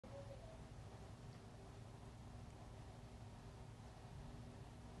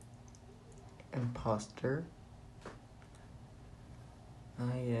imposter.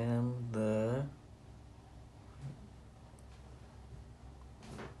 I am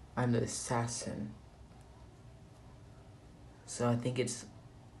I'm the assassin. So I think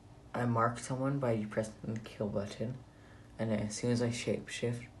I mark someone by pressing the kill button, and then as soon as I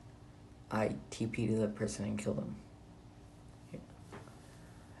shapeshift, I TP to the person and kill them. Yeah.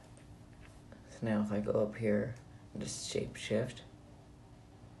 So now if I go up here and just shapeshift,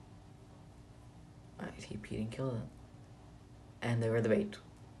 I TP'd and kill them. And they were the bait.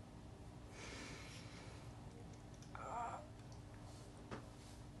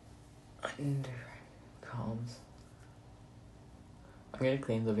 Under comms. I'm gonna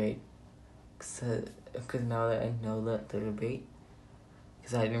claim the bait. Because now that I know that they're the bait.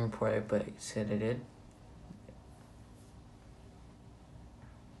 Because I didn't report it, but it said I did.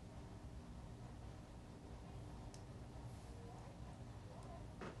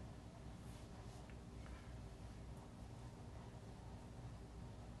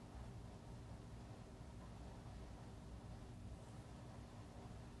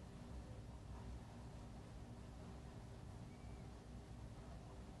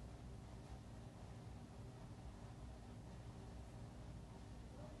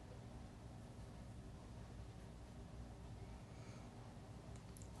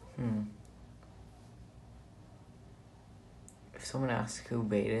 If someone asks who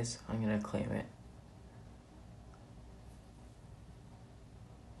bait is, I'm gonna claim it.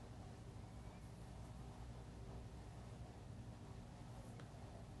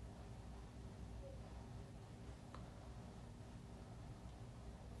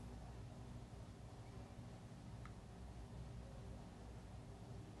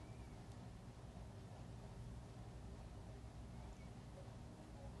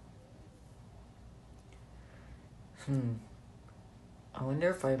 I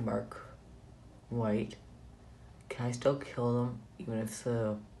wonder if I mark white, can I still kill them even if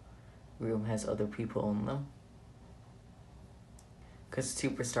the room has other people in them? Because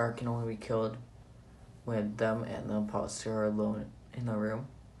Superstar can only be killed when them and the imposter are alone in the room.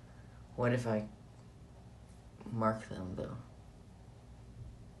 What if I mark them though?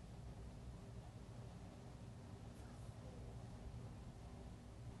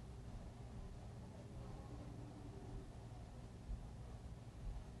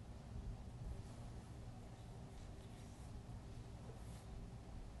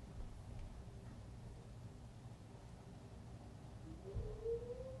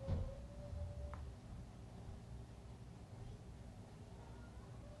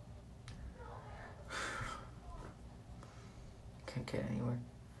 Can't get anywhere.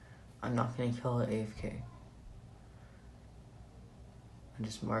 I'm not gonna kill an AFK. I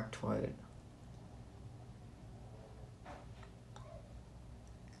just marked white.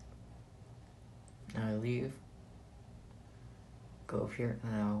 Now I leave. Go up here,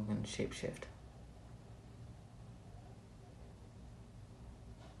 and now I'm gonna shapeshift.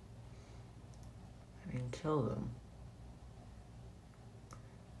 And kill them.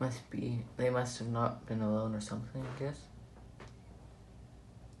 They must have not been alone or something, I guess.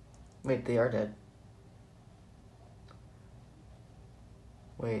 Wait, they are dead.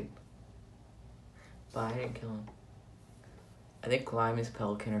 Wait. But I didn't kill him. I think Lime is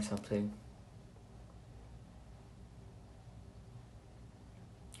Pelican or something.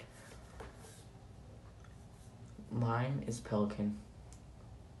 Lime is Pelican.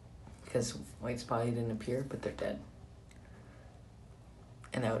 Because White Spy didn't appear, but they're dead.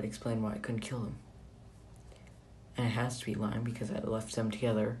 And that would explain why I couldn't kill them. And it has to be Lime because I left them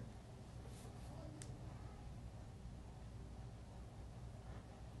together.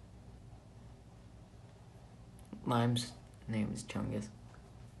 Lime's name is Chungus.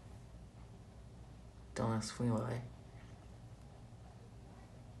 Don't ask me why.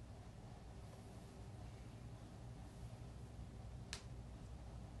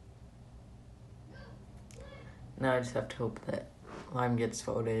 Now I just have to hope that Lime gets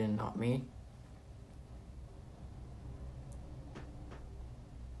voted and not me.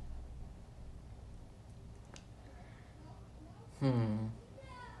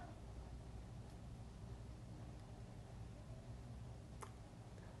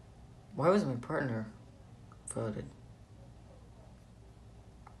 Why was my partner voted?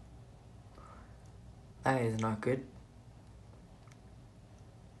 That is not good.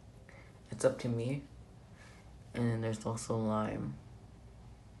 It's up to me. And then there's also Lime.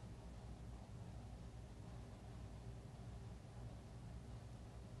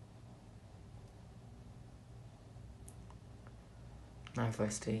 Now if I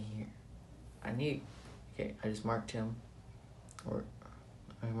stay here, okay, I just marked him. Or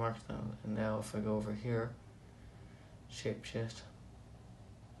I marked them, and now if I go over here, shapeshift,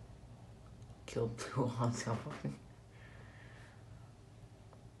 kill blue on someone.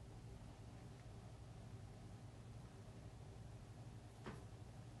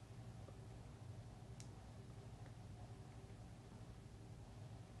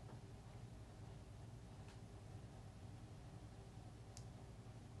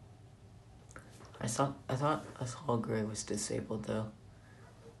 I thought Assault Gray was disabled though.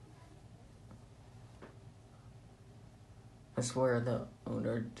 I swear the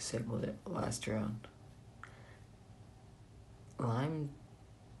owner disabled it last round. Lime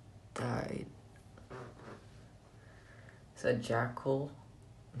died. Is that Jackal?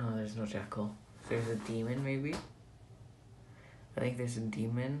 No, there's no Jackal. There's a demon maybe? I think there's a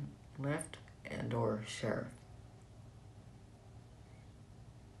demon left and or sheriff.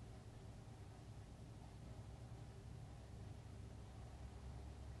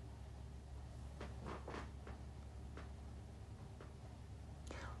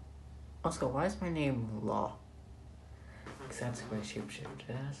 Also, why is my name Law? Because that's who I shapeshift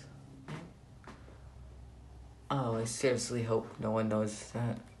as. Oh, I seriously hope no one knows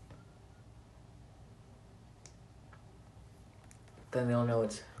that. Then they'll know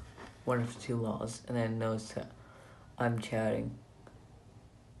it's one of the two laws, and then knows that I'm chatting.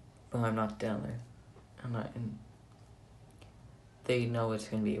 But I'm not down there. I'm not in. They know it's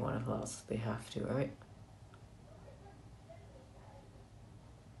gonna be one of the laws. They have to, right?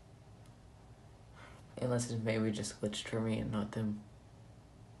 Unless it's maybe just glitched for me and not them.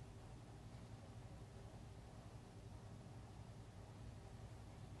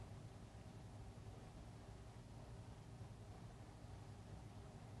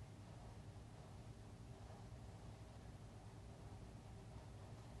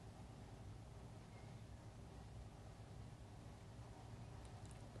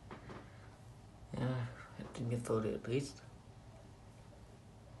 Yeah, I didn't get voted at least.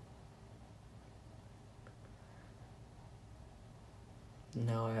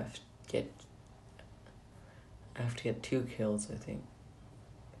 Now I have to get 2 kills, I think.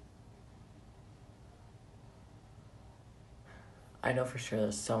 I know for sure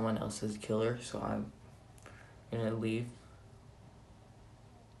that someone else's killer, so I'm gonna leave.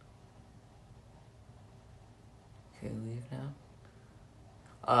 Okay, leave now.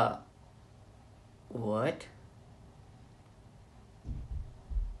 What?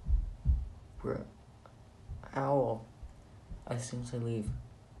 Bro. Owl. As soon as I leave.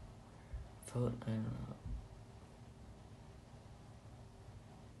 Vote, I don't know.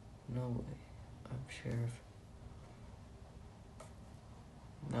 No way. I'm sheriff.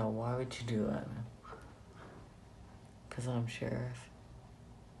 No, why would you do that, man? Because I'm sheriff.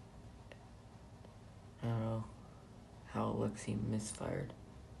 I don't know how it looks. He misfired.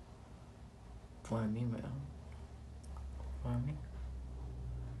 Why me, man? Why me?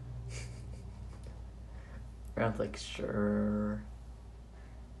 Round's like, sure.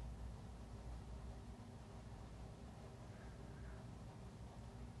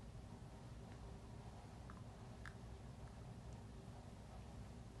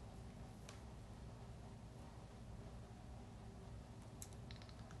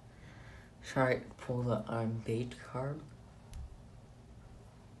 Should I pull the I'm bait card?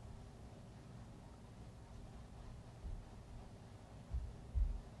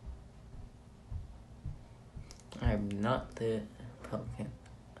 I'm not the Pelican.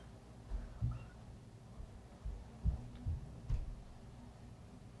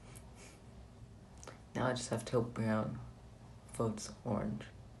 Now I just have to hope Brown votes orange.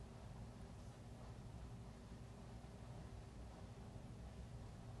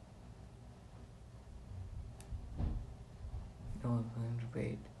 No one claimed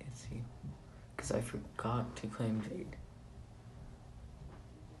bait, it's you. Because I forgot to claim bait.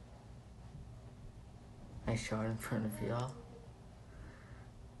 I shot in front of y'all.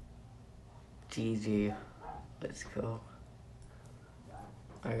 GG. Let's go.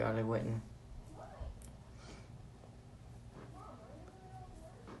 I gotta win.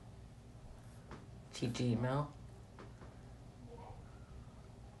 GG, Mel.